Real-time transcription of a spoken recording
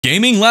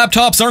Gaming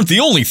laptops aren't the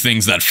only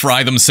things that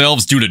fry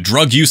themselves due to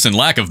drug use and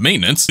lack of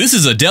maintenance. This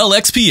is a Dell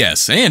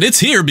XPS, and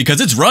it's here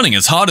because it's running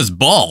as hot as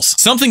balls.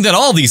 Something that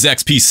all these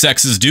XP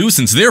sexes do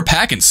since they're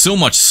packing so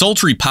much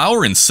sultry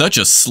power in such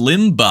a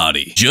slim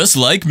body. Just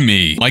like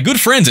me. My good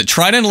friends at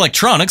Trident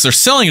Electronics are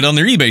selling it on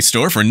their eBay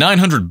store for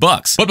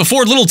 $900. But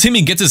before little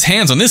Timmy gets his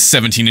hands on this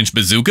 17-inch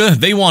bazooka,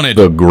 they wanted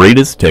the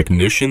greatest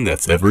technician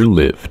that's ever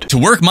lived to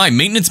work my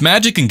maintenance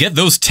magic and get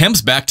those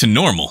temps back to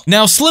normal.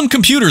 Now, slim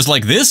computers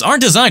like this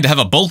aren't designed to have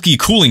a bulky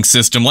cooling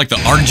system like the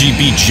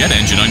RGB jet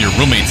engine on your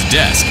roommate's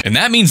desk, and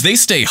that means they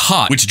stay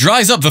hot, which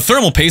dries up the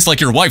thermal paste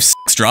like your wife's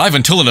sex drive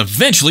until it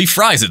eventually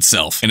fries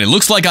itself. And it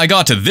looks like I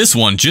got to this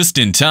one just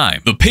in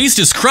time. The paste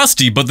is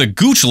crusty, but the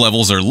gooch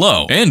levels are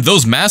low, and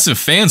those massive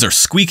fans are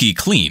squeaky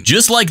clean,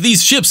 just like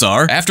these chips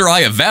are after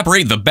I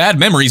evaporate the bad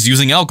memories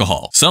using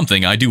alcohol,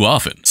 something I do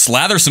often.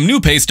 Slather some new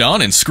paste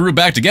on and screw it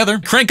back together,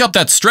 crank up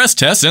that stress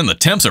test, and the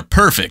temps are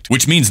perfect,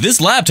 which means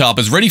this laptop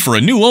is ready for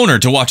a new owner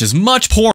to watch as much porn